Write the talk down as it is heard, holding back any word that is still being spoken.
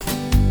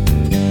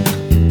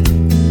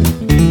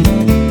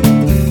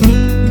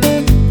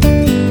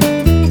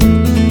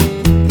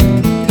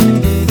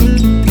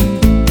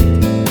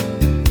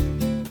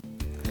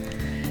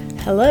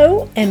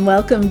and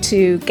welcome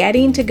to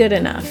Getting to Good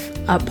Enough,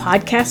 a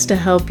podcast to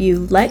help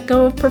you let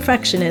go of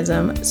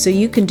perfectionism so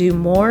you can do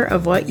more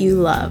of what you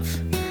love.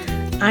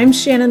 I'm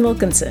Shannon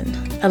Wilkinson,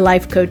 a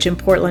life coach in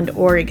Portland,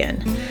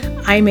 Oregon.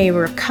 I'm a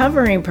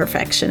recovering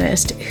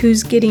perfectionist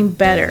who's getting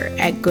better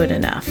at good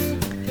enough.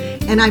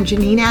 And I'm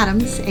Janine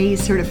Adams, a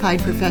certified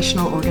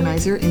professional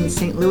organizer in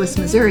St. Louis,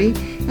 Missouri,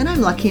 and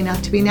I'm lucky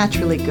enough to be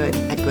naturally good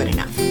at good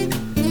enough.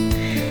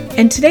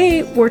 And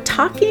today we're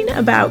talking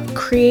about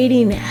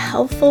creating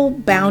healthful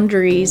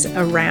boundaries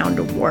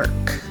around work.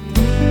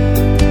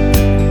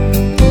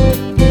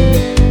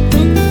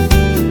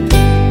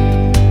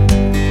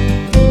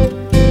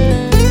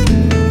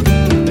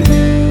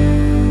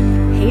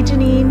 Hey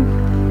Janine.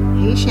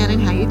 Hey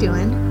Shannon, how you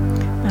doing?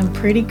 I'm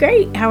pretty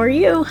great. How are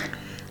you?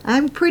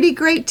 I'm pretty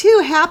great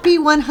too. Happy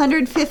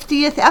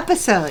 150th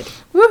episode.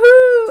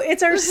 Woohoo!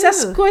 It's our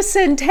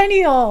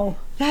sesquicentennial.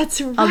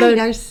 That's right.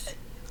 Although,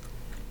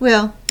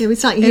 well,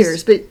 it's not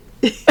years, but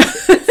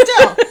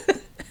still.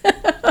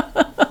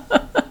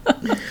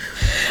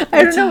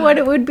 I don't know what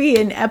it would be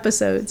in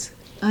episodes.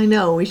 I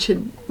know, we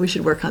should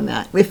work on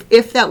that.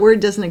 If that word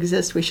doesn't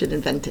exist, we should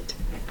invent it.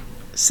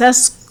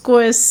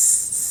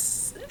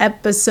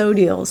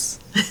 Sesquicepisodials.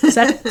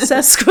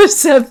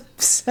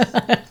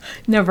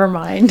 Never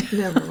mind.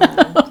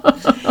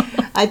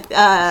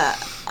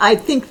 I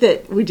think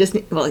that we just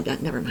need,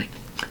 never mind.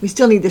 We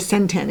still need the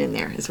centen in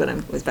there, is what I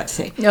was about to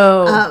say.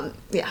 Oh.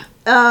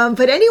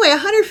 But anyway,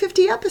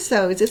 150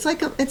 episodes.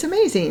 It's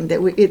amazing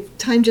that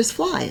time just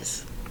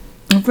flies.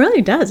 It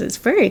really does. It's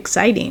very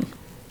exciting.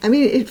 I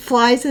mean, it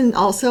flies and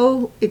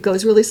also it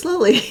goes really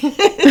slowly.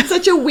 It's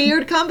such a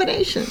weird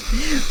combination.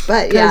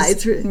 But yeah,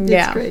 it's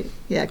great.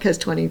 Yeah, because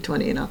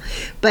 2020 and all.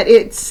 But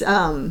it's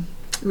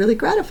really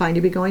gratifying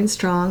to be going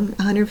strong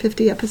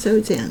 150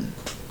 episodes in.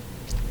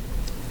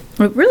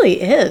 It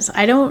really is.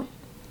 I don't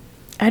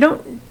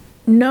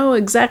know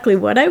exactly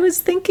what I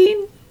was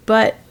thinking,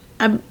 but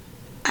I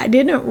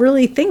didn't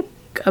really think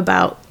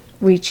about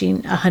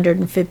reaching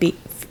 150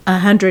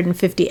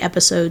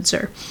 episodes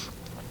or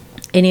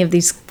any of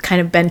these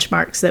kind of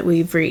benchmarks that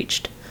we've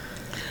reached.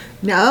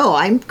 No,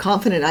 I'm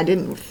confident I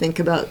didn't think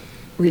about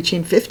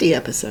reaching 50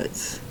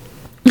 episodes.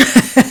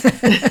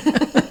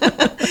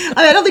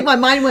 I don't think my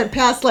mind went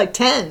past like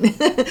 10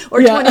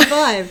 or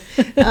 25.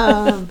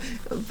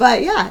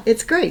 But yeah,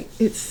 it's great.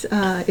 It's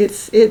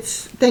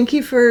thank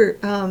you for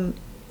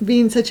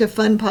being such a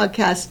fun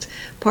podcast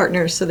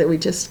partner so that we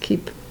just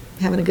keep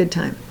having a good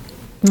time.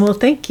 Well,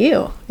 thank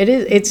you.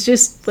 It's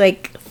just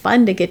like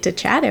fun to get to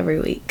chat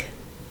every week.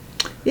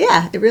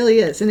 Yeah, it really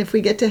is. And if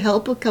we get to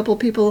help a couple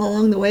people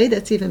along the way,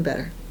 that's even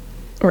better.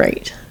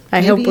 Right.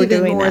 I hope we're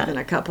doing more that. Than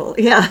a couple.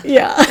 Yeah.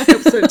 Yeah. I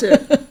hope so too.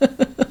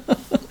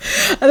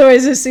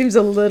 Otherwise, it seems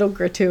a little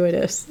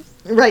gratuitous.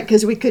 Right,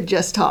 because we could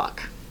just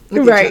talk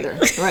with each other.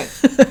 Right.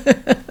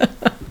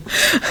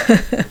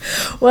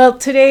 Well,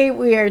 today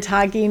we are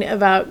talking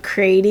about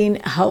creating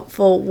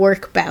helpful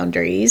work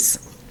boundaries,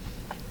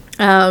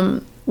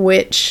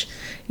 which,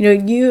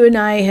 you and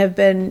I have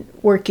been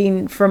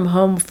working from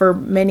home for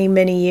many,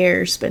 many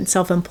years, been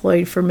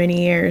self-employed for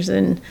many years,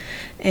 and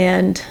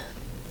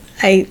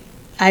I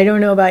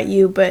don't know about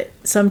you, but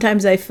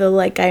sometimes I feel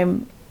like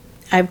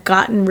I've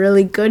gotten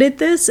really good at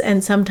this,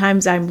 and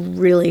sometimes I'm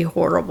really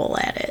horrible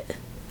at it.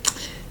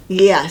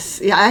 Yes.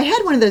 Yeah, I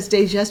had one of those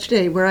days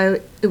yesterday where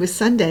it was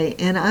Sunday,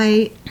 and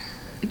I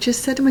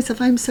just said to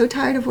myself, I'm so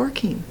tired of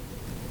working.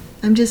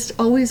 I'm just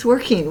always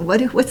working.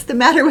 What's the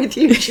matter with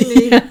you,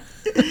 Janine? Yeah.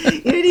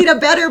 You need a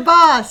better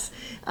boss.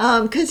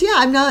 Because,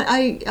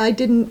 I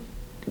didn't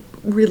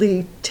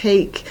really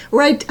I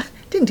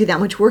didn't do that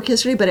much work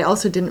yesterday, but I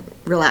also didn't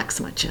relax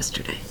much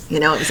yesterday.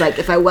 It was like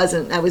if I was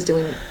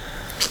doing,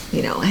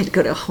 I had to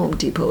go to Home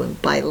Depot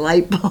and buy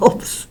light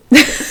bulbs.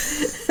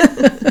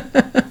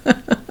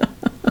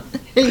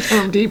 Hate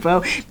Home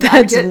Depot.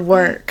 That's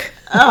work.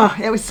 Oh,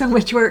 it was so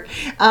much work.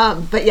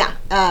 But yeah,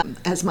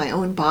 as my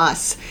own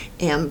boss,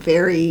 am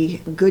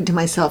very good to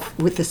myself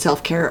with the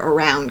self-care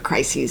around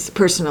crises,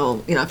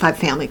 personal, if I have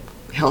family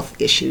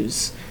health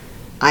issues,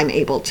 I'm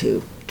able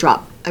to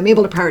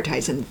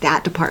prioritize in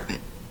that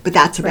department. But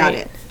that's about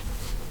it.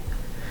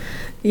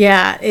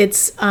 Yeah,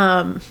 it's,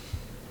 I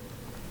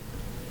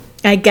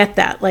get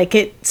that.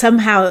 Like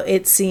somehow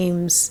it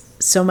seems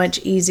so much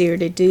easier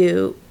to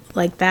do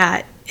like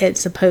that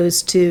as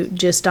opposed to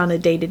just on a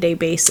day-to-day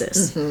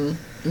basis.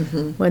 Mm-hmm.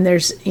 Mm-hmm. When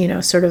there's,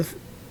 sort of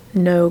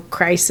no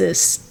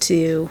crisis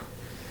to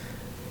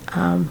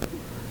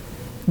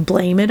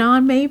blame it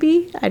on,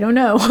 maybe. I don't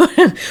know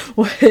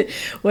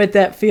what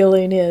that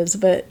feeling is,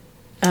 but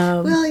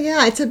well,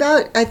 yeah, it's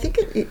about, I think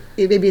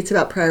maybe it's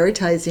about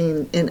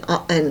prioritizing,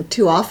 and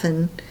too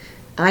often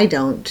I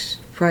don't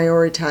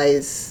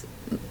prioritize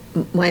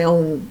my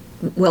own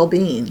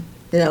well-being,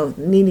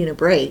 needing a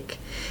break.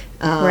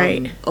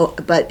 Right.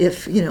 But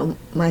if,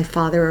 my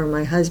father or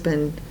my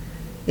husband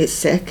is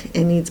sick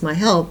and needs my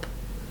help,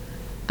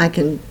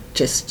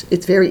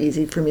 it's very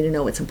easy for me to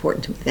know what's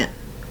important to me then.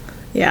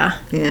 Yeah.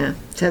 Yeah.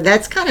 So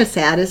that's kind of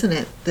sad, isn't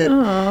it? That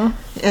Oh.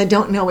 I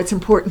don't know what's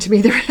important to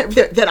me.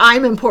 That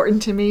I'm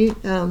important to me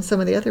some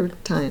of the other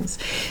times.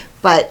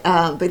 But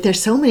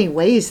there's so many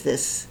ways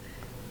this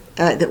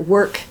that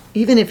work,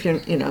 even if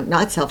you're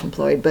not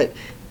self-employed, but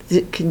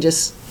it can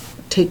just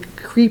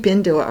creep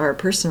into our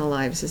personal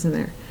lives, isn't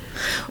there?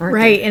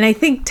 Right. And I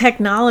think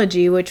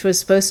technology, which was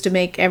supposed to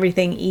make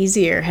everything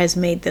easier, has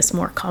made this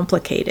more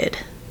complicated.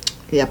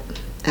 Yep.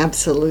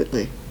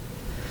 Absolutely.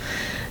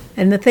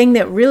 And the thing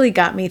that really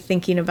got me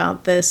thinking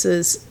about this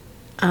is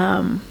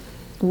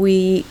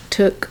we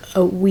took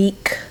a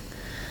week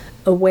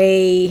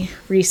away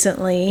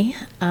recently.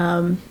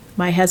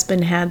 My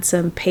husband had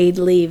some paid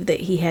leave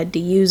that he had to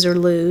use or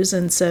lose,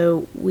 and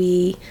so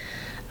we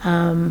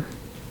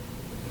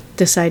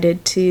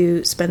decided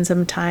to spend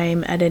some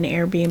time at an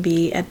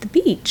Airbnb at the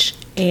beach.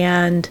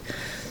 And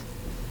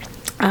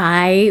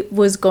I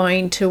was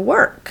going to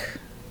work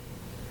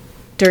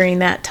during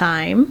that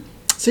time.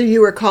 So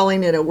you were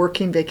calling it a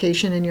working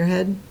vacation in your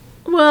head?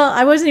 Well,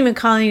 I wasn't even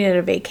calling it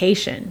a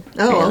vacation.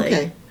 Oh, really.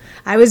 okay.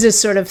 I was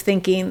just sort of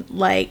thinking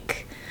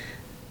like,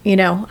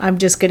 I'm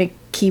just going to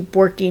keep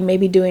working,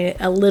 maybe doing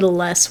a little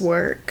less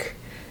work,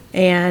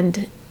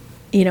 and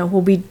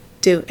I'll be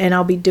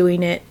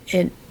doing it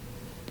in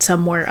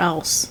somewhere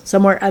else,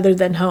 somewhere other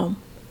than home.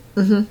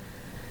 Mm-hmm.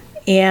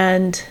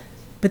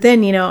 But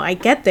then I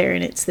get there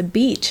and it's the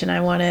beach, and I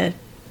want to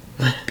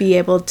be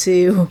able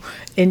to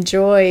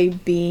enjoy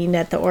being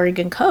at the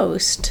Oregon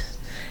coast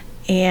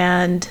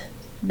and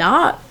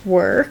not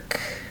work.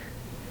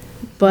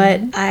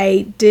 But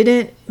I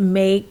didn't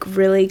make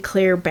really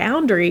clear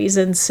boundaries.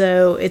 And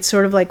so it's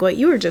sort of like what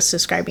you were just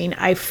describing.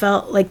 I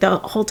felt like the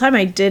whole time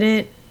I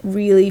didn't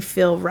really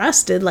feel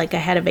rested, like I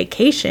had a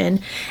vacation.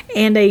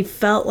 And I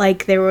felt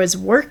like there was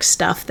work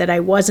stuff that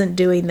I wasn't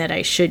doing that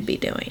I should be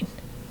doing.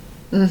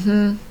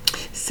 Mm-hmm.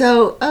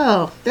 So,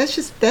 that's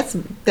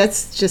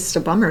just a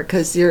bummer,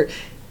 because you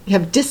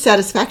have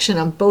dissatisfaction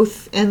on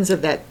both ends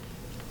of that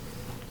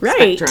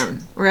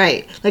spectrum.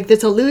 Right. Like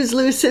it's a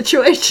lose-lose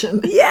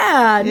situation.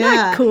 Yeah,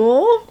 not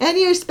cool. And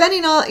you're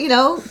spending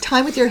all,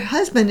 time with your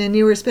husband, and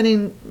you were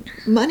spending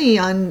money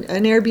on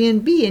an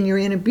Airbnb, and you're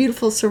in a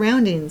beautiful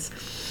surroundings.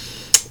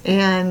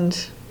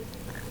 And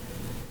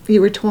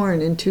you were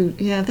torn into,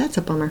 that's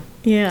a bummer.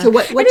 Yeah. So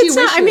what do you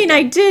wish?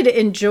 I did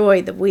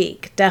enjoy the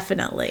week,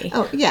 definitely.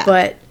 Oh, yeah.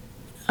 But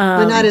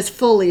not as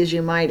fully as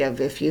you might have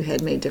if you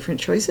had made different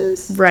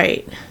choices.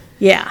 Right.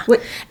 Yeah.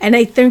 And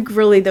I think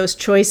really those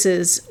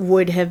choices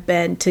would have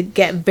been to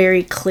get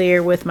very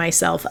clear with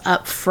myself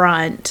up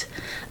front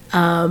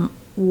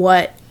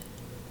what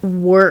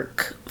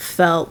work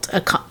felt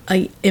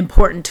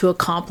important to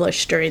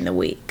accomplish during the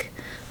week.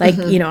 Like,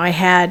 I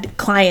had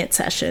client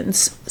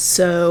sessions.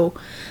 So,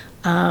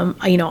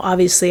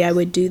 obviously I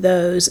would do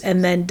those,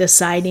 and then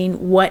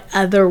deciding what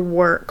other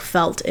work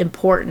felt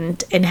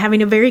important and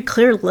having a very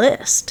clear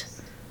list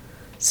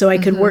so I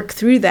could work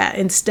through that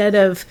instead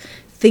of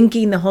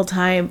thinking the whole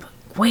time,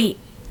 wait,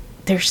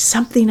 there's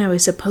something I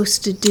was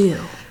supposed to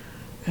do.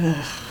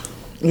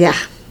 Yeah.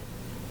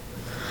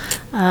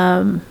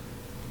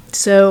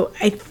 So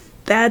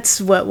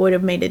that's what would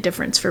have made a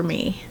difference for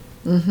me.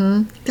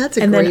 Mm-hmm. That's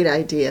a great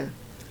idea.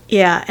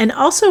 Yeah, and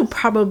also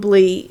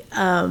probably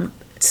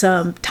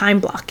some time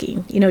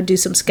blocking, do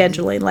some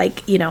scheduling.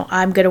 Like,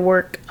 I'm going to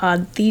work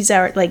on these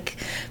hours, like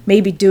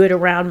maybe do it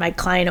around my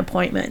client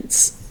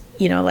appointments.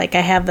 Like I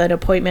have an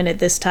appointment at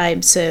this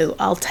time, so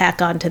I'll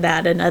tack onto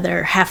that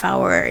another half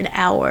hour, an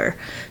hour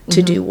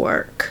to do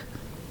work.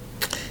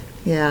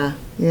 Yeah.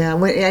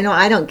 I know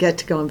I don't get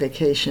to go on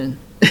vacation.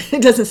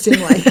 It doesn't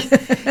seem like.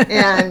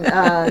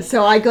 And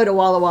so I go to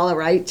Walla Walla,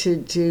 right,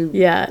 to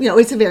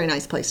it's a very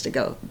nice place to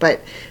go.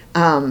 But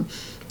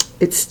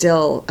it's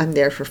still, I'm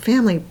there for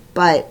family.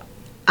 But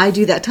I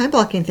do that time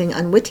blocking thing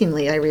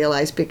unwittingly, I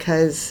realize,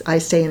 because I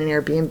stay in an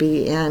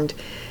Airbnb, and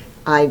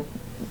I,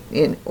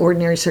 in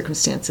ordinary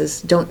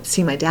circumstances, don't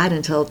see my dad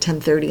until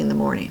 10:30 in the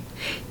morning.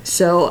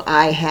 So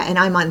and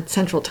I'm on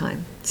Central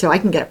Time, so I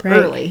can get up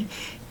early,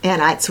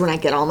 and that's when I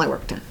get all my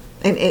work done.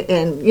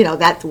 And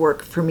that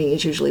work for me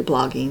is usually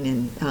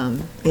blogging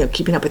and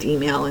keeping up with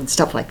email and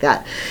stuff like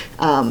that.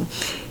 And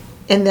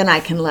then I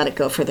can let it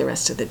go for the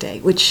rest of the day,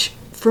 which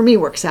for me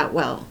works out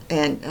well.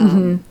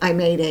 And I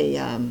made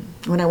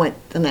when I went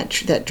on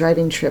that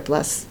driving trip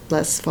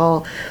last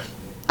fall,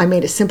 I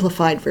made a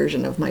simplified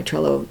version of my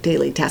Trello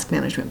daily task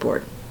management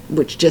board,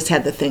 which just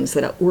had the things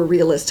that were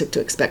realistic to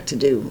expect to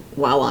do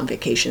while on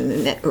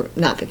vacation, or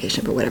not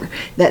vacation, but whatever,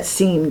 that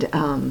seemed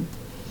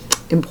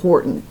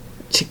important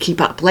to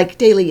keep up, like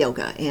daily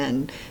yoga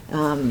and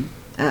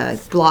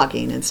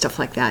blogging and stuff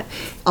like that.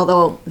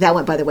 Although that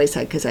went by the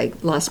wayside because I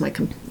lost my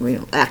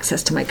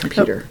access to my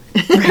computer.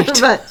 Oh,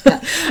 right.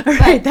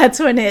 Right. That's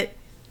when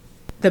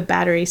the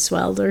battery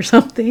swelled or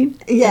something.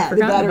 Yeah, the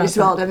battery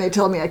swelled, and they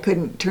told me I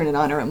couldn't turn it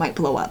on or it might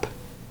blow up.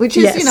 Which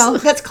is,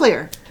 that's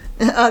clear.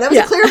 That was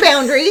a clear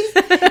boundary.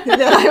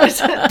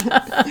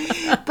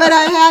 But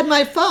I had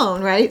my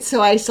phone, right?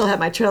 So I still had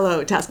my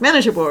Trello task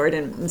manager board,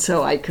 and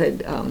so I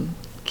could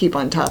keep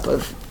on top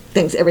of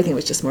everything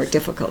was just more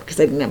difficult because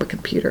I didn't have a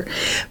computer.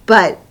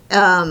 But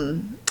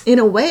in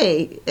a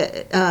way,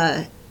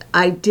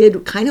 I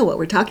did kind of what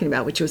we're talking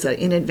about, which was that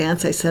in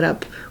advance I set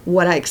up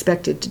what I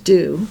expected to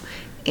do.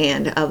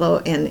 And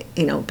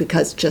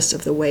because just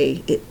of the way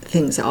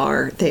things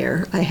are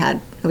there, I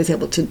was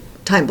able to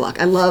time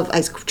block.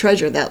 I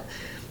treasure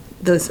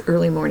those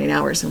early morning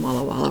hours in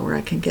Walla Walla where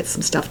I can get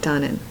some stuff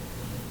done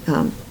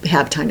and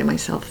have time to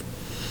myself.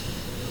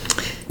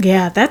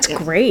 Yeah, that's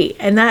great.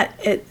 And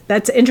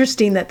that's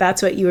interesting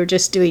that's what you were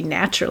just doing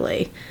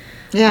naturally.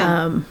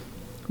 Yeah.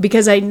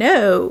 Because I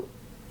know,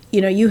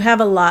 you have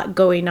a lot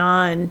going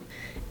on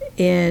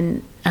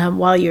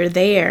while you're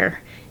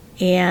there,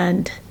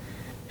 and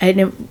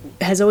it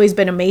has always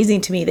been amazing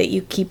to me that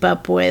you keep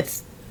up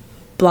with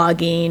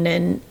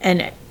blogging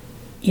and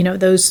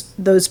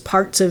those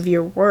parts of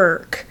your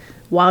work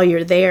while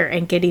you're there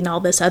and getting all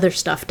this other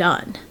stuff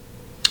done.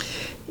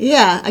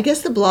 Yeah, I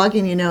guess the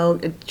blogging,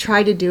 I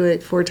try to do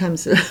it 4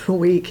 times a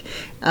week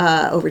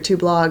over 2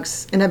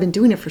 blogs, and I've been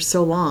doing it for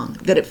so long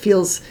that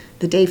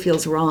the day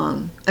feels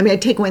wrong. I mean, I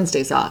take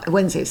Wednesday,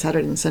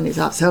 Saturday, and Sundays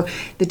off, so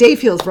the day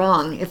feels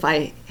wrong if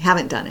I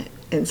haven't done it,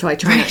 and so I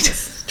try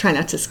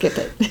not to skip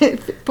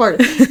it. part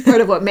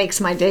of what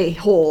makes my day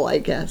whole, I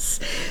guess.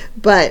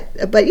 But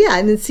yeah,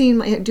 and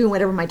then doing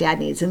whatever my dad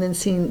needs, and then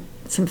seeing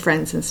some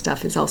friends and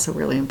stuff is also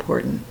really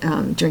important.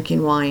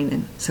 Drinking wine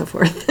and so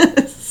forth.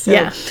 So,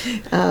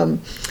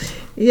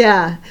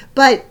 yeah.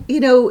 But,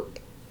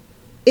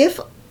 if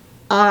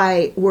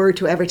I were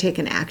to ever take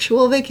an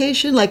actual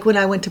vacation, like when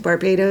I went to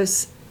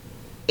Barbados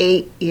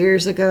 8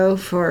 years ago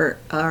for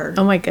our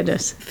oh my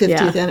goodness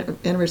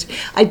 50th anniversary,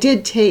 I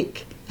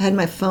had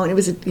my phone. It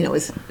was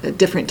a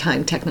different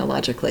time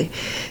technologically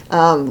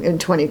in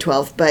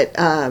 2012, but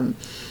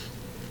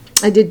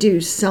I did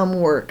do some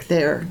work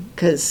there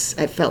because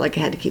I felt like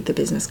I had to keep the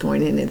business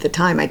going. And at the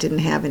time, I didn't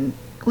have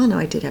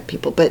I did have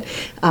people, but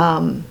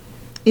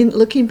in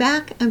looking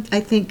back, I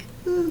think,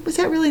 was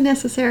that really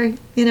necessary?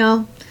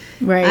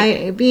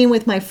 Right. Being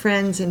with my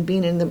friends and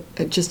being in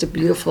just a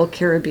beautiful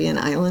Caribbean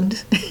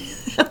island.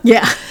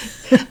 Yeah.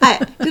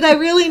 Did I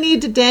really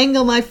need to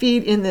dangle my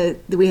feet in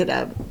we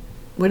had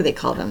what do they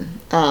call them?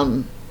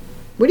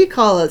 What do you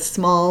call a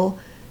small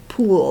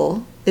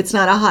pool? It's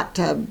not a hot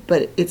tub,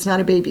 but it's not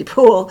a baby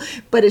pool,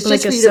 but it's like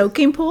just a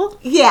soaking pool?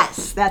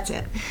 Yes, that's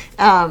it.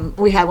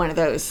 We had one of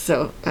those,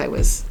 so I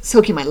was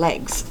soaking my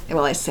legs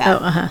while I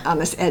sat on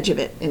this edge of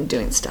it and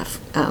doing stuff,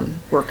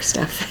 work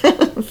stuff.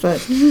 But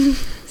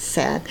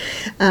sad.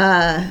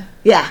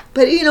 Yeah,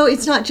 but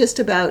it's not just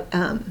about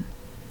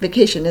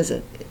vacation, is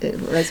it?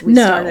 As we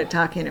started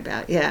talking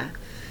about, yeah.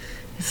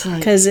 It's like,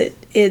 because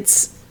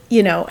it's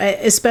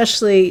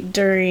especially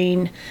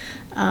during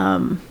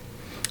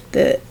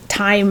the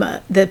time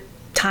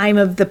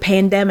of the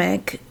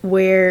pandemic,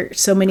 where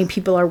so many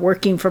people are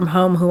working from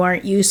home who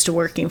aren't used to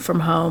working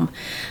from home.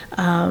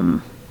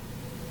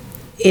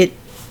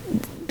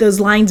 Those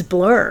lines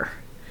blur.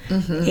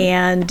 Mm-hmm.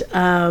 And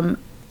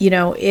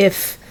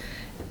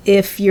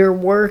if your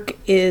work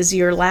is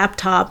your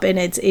laptop and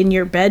it's in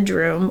your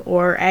bedroom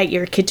or at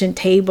your kitchen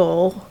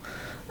table,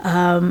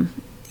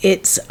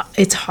 it's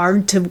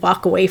hard to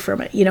walk away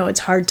from it. It's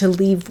hard to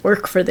leave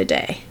work for the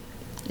day.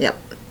 Yep.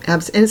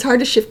 And it's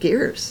hard to shift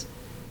gears.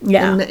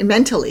 Yeah.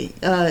 Mentally.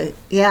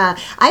 Yeah.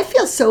 I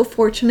feel so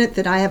fortunate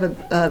that I have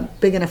a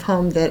big enough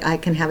home that I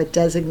can have a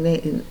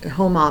designated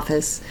home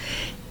office,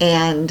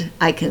 and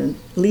I can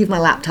leave my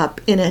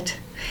laptop in it,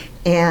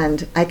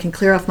 and I can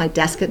clear off my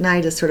desk at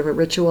night as sort of a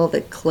ritual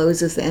that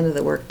closes the end of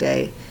the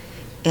workday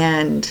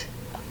and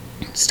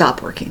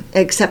stop working.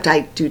 Except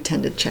I do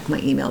tend to check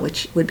my email,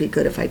 which would be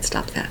good if I'd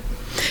stop that.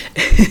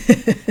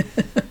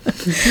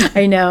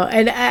 I know.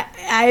 And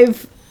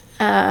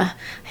I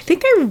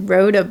think I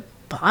wrote a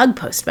blog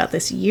post about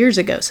this years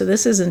ago, so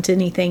this isn't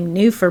anything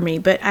new for me,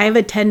 but I have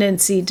a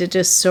tendency to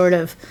just sort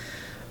of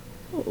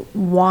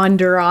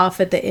wander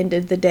off at the end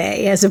of the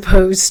day as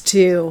opposed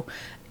to,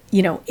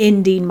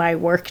 ending my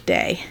work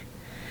day.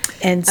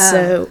 And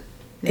so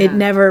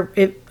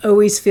it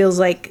always feels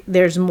like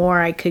there's more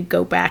I could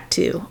go back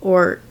to,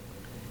 or,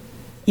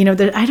 I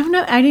don't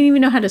know, I didn't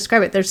even know how to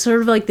describe it. There's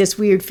sort of like this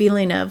weird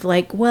feeling of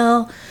like,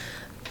 well,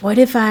 what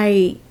if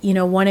I,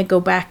 want to go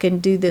back and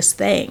do this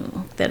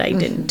thing that I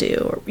didn't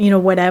do, or,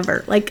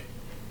 whatever. Like,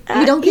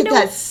 you don't get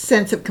that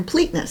sense of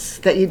completeness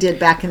that you did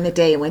back in the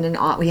day when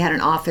we had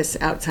an office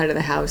outside of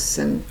the house,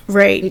 and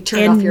right, you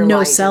turned off your no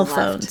light cell and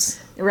left. phones.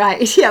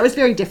 Right. Yeah, it was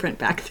very different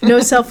back then. No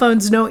cell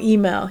phones, no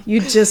email. You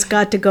just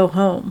got to go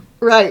home.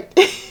 Right.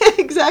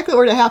 Exactly.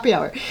 Or to happy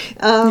hour.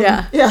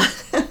 Yeah. Yeah.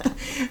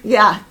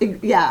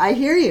 Yeah. I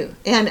hear you.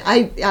 And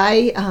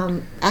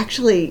I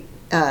actually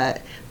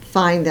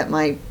find that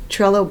my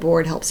Trello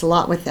board helps a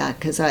lot with that,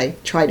 because I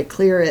try to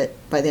clear it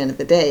by the end of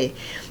the day.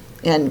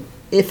 And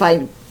if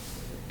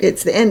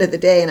it's the end of the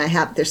day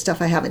and there's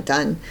stuff I haven't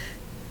done,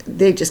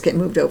 they just get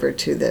moved over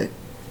to the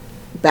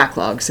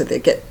backlog, so they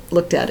get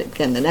looked at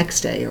again the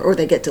next day, or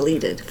they get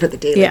deleted for the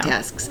daily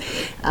tasks.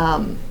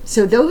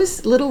 So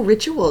those little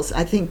rituals,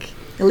 I think,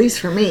 at least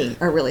for me,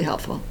 are really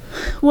helpful.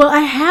 Well,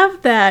 I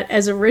have that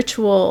as a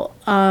ritual,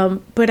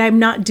 but I'm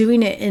not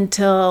doing it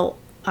until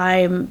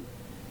I'm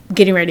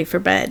getting ready for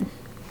bed.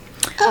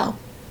 Oh.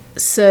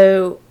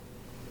 So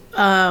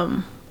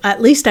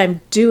at least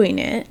I'm doing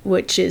it,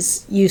 which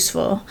is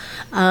useful.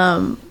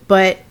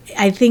 But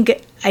I think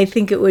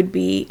it would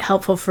be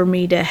helpful for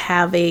me to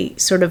have a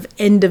sort of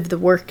end of the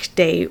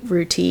workday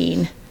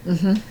routine,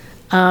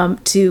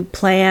 to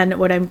plan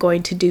what I'm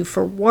going to do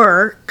for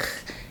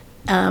work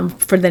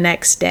for the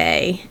next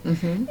day.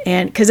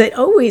 And because it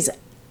always,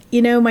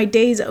 my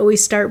days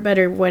always start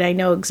better when I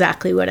know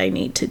exactly what I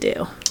need to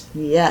do.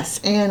 Yes,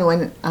 and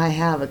when I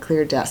have a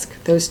clear desk.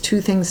 Those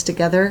two things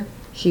together,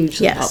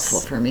 hugely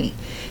helpful for me.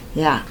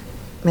 Yeah.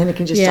 And it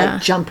can just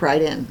like jump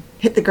right in,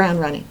 hit the ground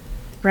running.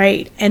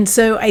 Right. And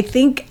so I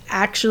think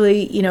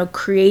actually,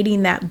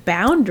 creating that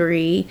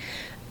boundary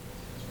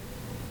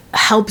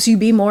helps you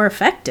be more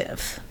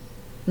effective.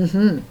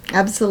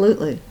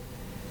 Absolutely.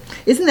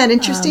 Isn't that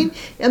interesting?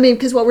 I mean,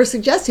 because what we're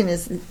suggesting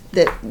is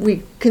that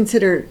we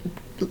consider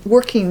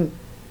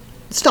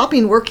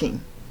stopping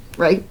working,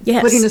 right?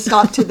 Yes. Putting a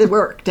stop to the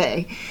work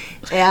day,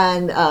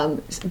 and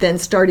then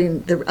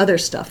starting the other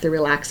stuff, the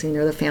relaxing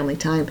or the family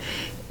time.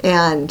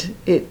 And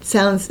it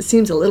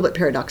seems a little bit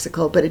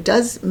paradoxical, but it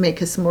does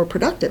make us more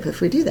productive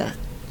if we do that.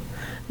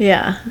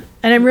 Yeah.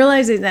 And I'm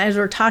realizing that as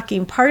we're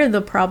talking, part of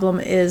the problem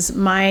is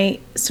my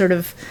sort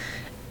of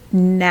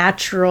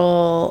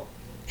natural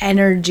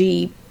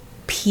energy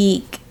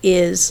peak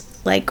is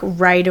like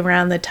right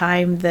around the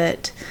time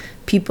that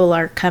people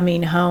are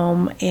coming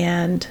home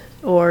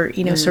or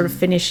sort of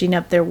finishing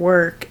up their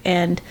work.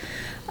 And,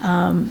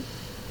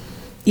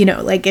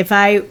 like if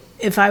I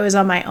was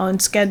on my own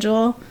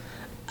schedule,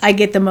 I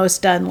get the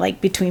most done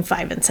like between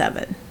 5 and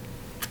 7.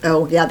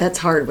 Oh, yeah, that's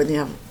hard when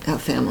you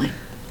have family.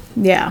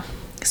 Yeah.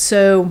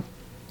 So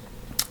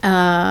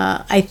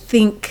I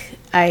think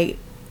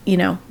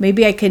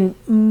maybe I can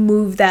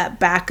move that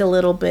back a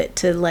little bit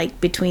to like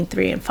between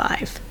 3 and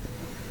 5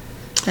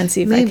 and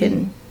see if I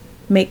can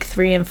make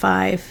 3 and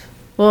 5.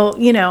 Well,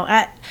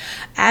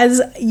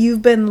 as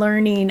you've been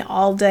learning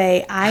all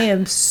day, I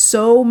am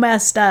so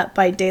messed up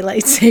by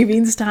daylight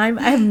savings time.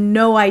 I have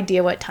no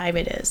idea what time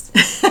it is.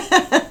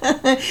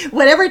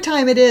 Whatever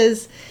time it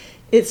is,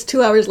 it's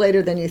 2 hours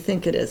later than you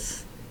think it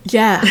is.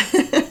 Yeah.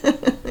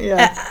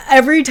 Yeah.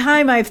 Every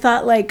time I've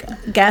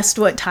guessed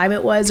what time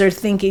it was or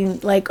thinking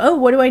oh,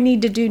 what do I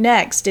need to do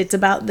next? It's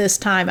about this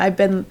time. I've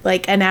been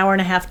like an hour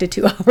and a half to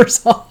 2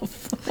 hours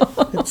off.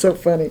 It's so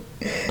funny.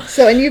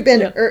 So, and you've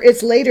been,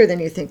 it's later than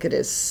you think it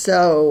is.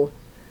 So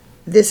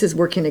this is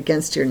working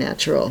against your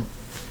natural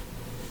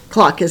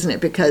clock, isn't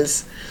it?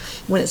 Because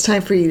when it's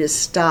time for you to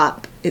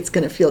stop, it's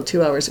going to feel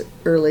 2 hours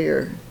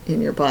earlier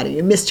in your body.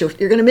 You're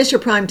going to miss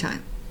your prime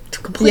time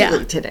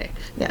completely today.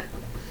 Yeah.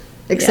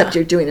 Except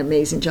you're doing an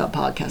amazing job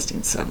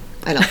podcasting, so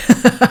I don't.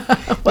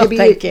 Well,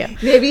 thank you.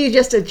 Maybe you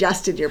just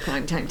adjusted your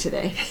prime time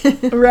today.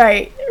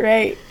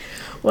 Right.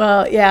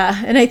 Well,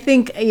 yeah, and I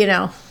think I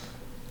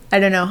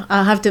don't know.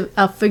 I'll have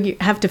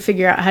to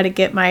figure out how to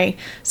get my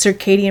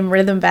circadian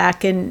rhythm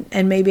back, and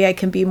maybe I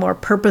can be more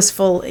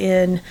purposeful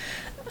in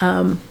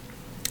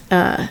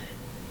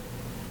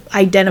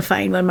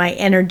identifying when my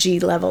energy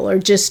level, or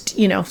just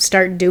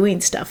start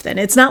doing stuff. Then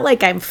it's not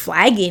like I'm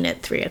flagging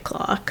at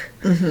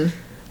 3:00.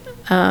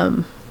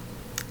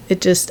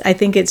 I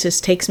think it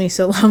just takes me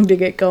so long to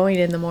get going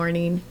in the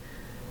morning.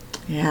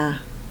 Yeah,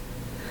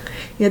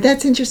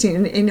 that's interesting.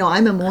 And,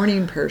 I'm a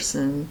morning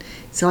person,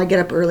 so I get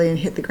up early and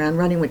hit the ground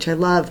running, which I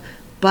love.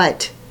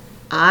 But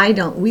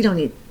we don't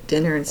eat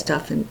dinner and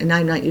stuff, and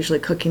I'm not usually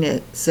cooking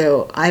it,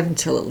 so I have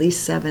until at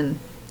least 7,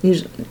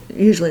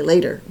 usually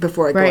later,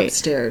 before I go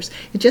upstairs.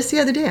 And just the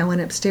other day, I went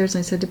upstairs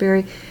and I said to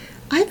Barry,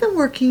 I've been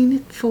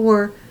working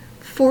for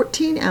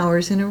 14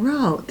 hours in a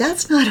row.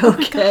 That's not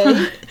okay.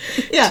 Oh,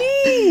 yeah.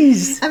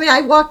 Jeez. I mean, I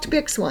walked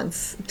Bix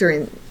once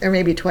or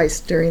maybe twice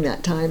during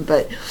that time,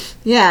 but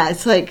yeah,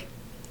 it's like,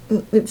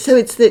 so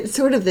it's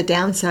sort of the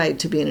downside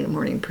to being a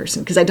morning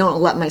person, because I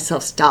don't let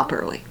myself stop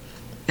early.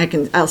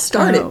 I'll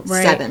start at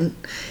 7,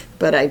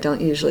 but I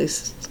don't usually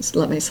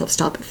let myself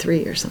stop at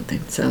 3 or something.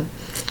 So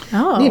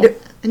I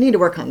need to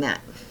work on that.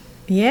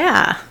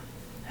 Yeah,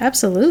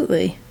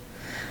 absolutely.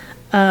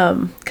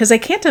 Because I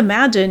can't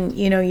imagine,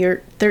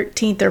 your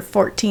 13th or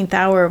 14th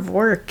hour of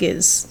work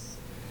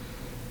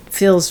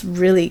feels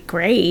really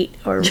great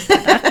or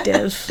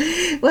productive.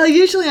 Well,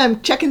 usually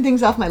I'm checking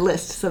things off my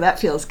list, so that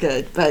feels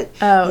good. But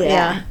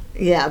yeah,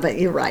 but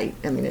you're right.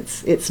 I mean,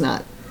 it's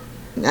not.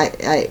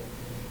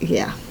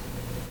 Yeah.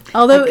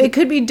 Although it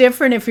could be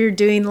different if you're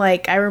doing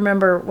I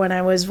remember when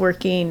I was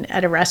working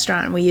at a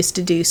restaurant, we used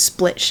to do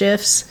split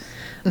shifts,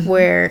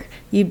 where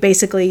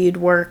you'd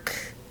work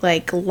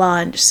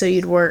lunch, so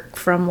you'd work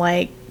from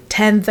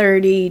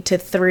 10:30 to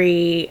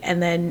 3,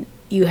 and then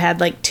you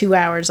had 2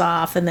 hours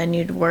off, and then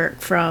you'd work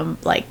from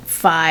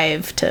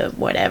 5 to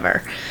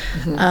whatever.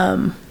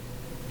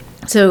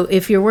 So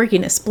if you're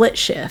working a split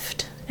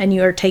shift and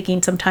you are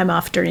taking some time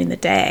off during the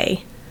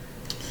day,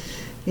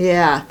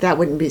 that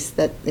wouldn't be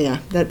that. Yeah,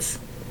 that's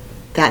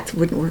that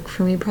wouldn't work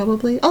for me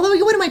probably. Although,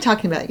 what am I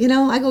talking about?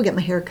 I go get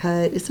my hair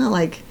cut. It's not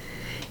like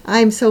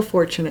I'm so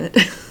fortunate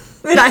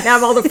that I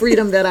have all the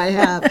freedom that I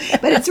have.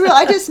 But it's real.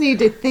 I just need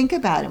to think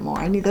about it more.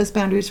 I need those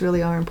boundaries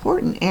really are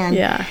important.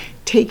 And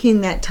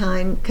taking that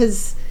time,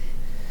 because,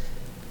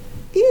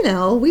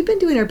 we've been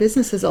doing our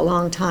businesses a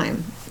long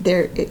time.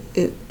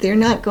 They're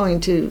not going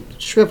to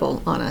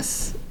shrivel on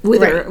us.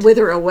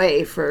 Wither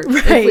away for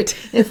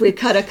if we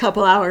cut a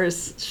couple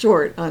hours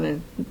short on a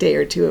day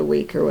or two a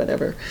week or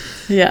whatever.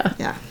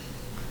 Yeah.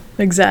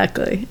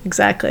 Exactly.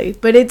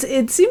 But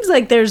it seems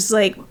like there's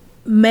like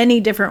many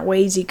different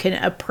ways you can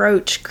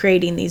approach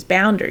creating these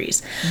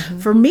boundaries. Mm-hmm.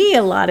 For me,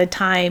 a lot of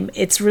time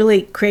it's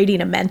really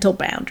creating a mental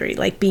boundary,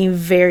 like being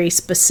very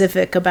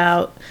specific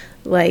about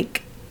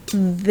like,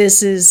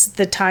 this is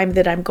the time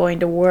that I'm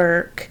going to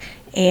work,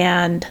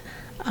 and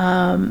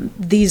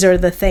these are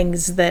the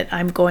things that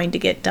I'm going to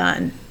get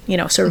done,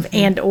 sort of,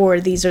 and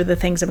or these are the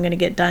things I'm going to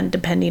get done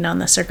depending on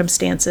the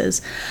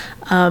circumstances.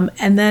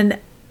 And then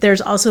there's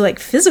also like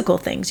physical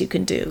things you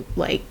can do,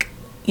 like,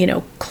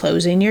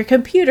 closing your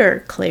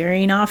computer,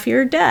 clearing off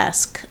your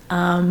desk,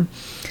 not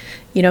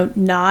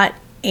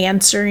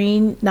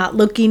answering, not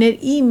looking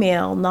at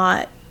email,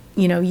 not,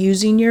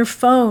 using your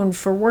phone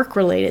for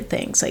work-related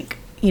things, like,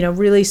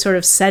 really sort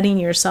of setting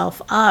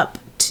yourself up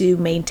to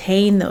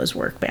maintain those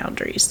work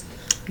boundaries.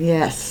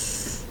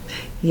 Yes,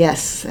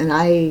 and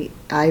I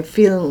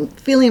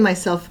feeling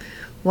myself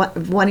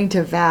wanting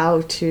to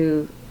vow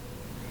to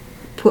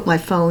put my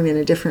phone in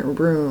a different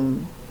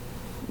room,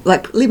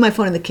 like leave my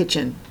phone in the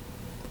kitchen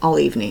all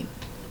evening.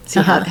 See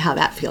how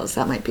that feels.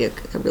 That might be a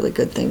really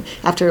good thing.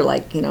 After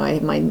I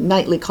have my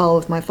nightly call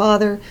with my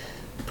father,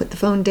 put the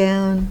phone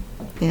down,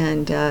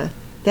 and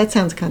that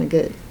sounds kind of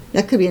good.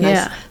 That could be a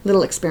nice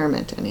little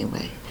experiment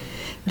anyway.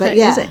 But that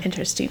is an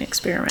interesting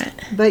experiment.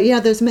 But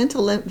those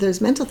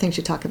mental things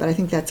you talk about, I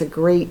think that's a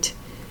great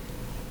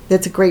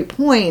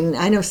point.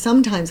 I know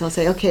sometimes I'll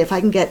say, okay, if I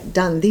can get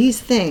done these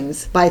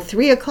things by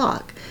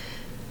 3:00,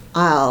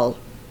 I'll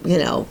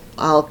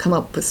come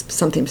up with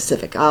something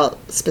specific. I'll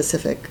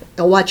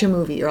watch a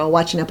movie, or I'll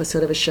watch an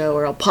episode of a show,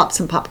 or I'll pop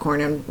some popcorn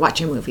and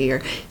watch a movie,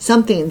 or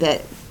something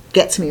that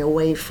gets me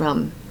away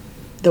from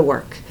the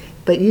work.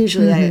 But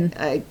usually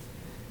I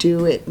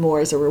do it more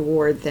as a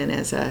reward than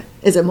as a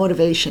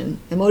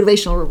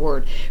motivational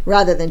reward,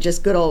 rather than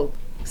just good old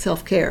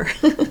self-care.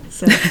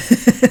 So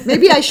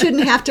maybe I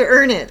shouldn't have to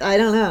earn it. I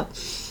don't know.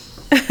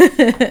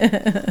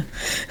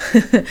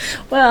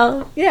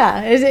 Well,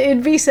 yeah,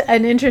 it'd be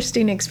an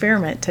interesting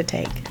experiment to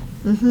take.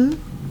 Mm-hmm.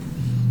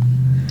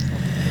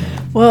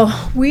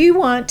 Well, we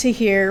want to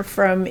hear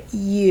from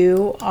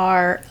you,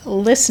 our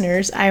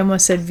listeners. I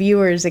almost said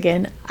viewers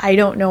again. I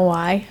don't know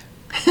why.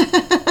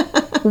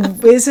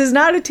 This is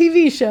not a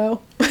TV show.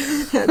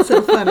 That's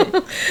so funny.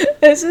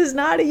 This is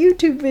not a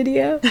YouTube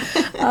video.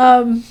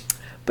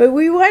 But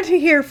we want to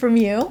hear from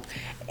you,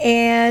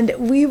 and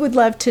we would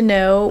love to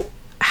know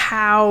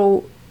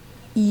how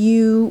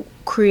you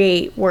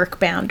create work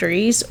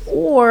boundaries,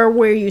 or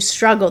where you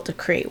struggle to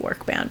create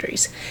work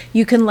boundaries.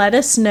 You can let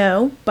us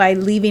know by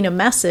leaving a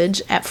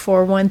message at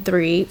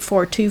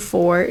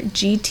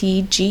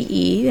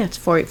 413-424-GTGE. That's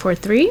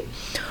 4843.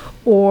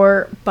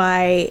 Or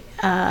by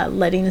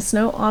letting us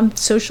know on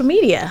social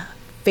media.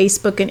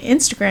 Facebook and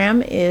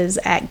Instagram is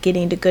at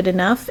Getting to Good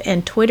Enough,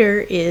 and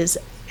Twitter is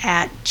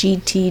at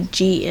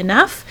GTG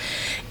Enough.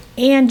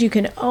 And you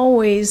can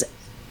always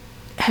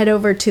head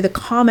over to the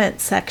comment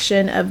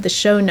section of the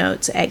show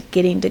notes at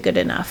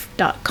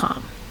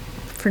gettingtogoodenough.com.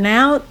 For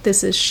now,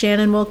 this is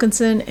Shannon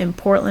Wilkinson in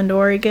Portland,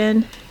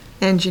 Oregon.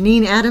 And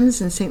Janine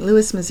Adams in St.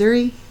 Louis,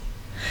 Missouri.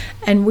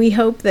 And we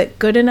hope that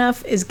good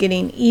enough is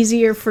getting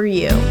easier for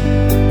you.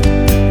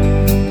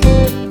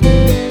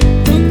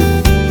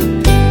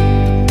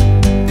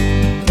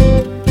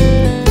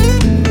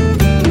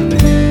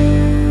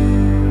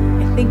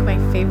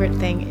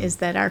 Thing is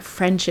that our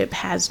friendship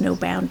has no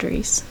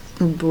boundaries.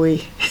 Oh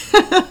boy.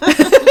 But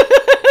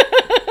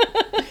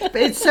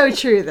it's so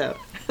true though.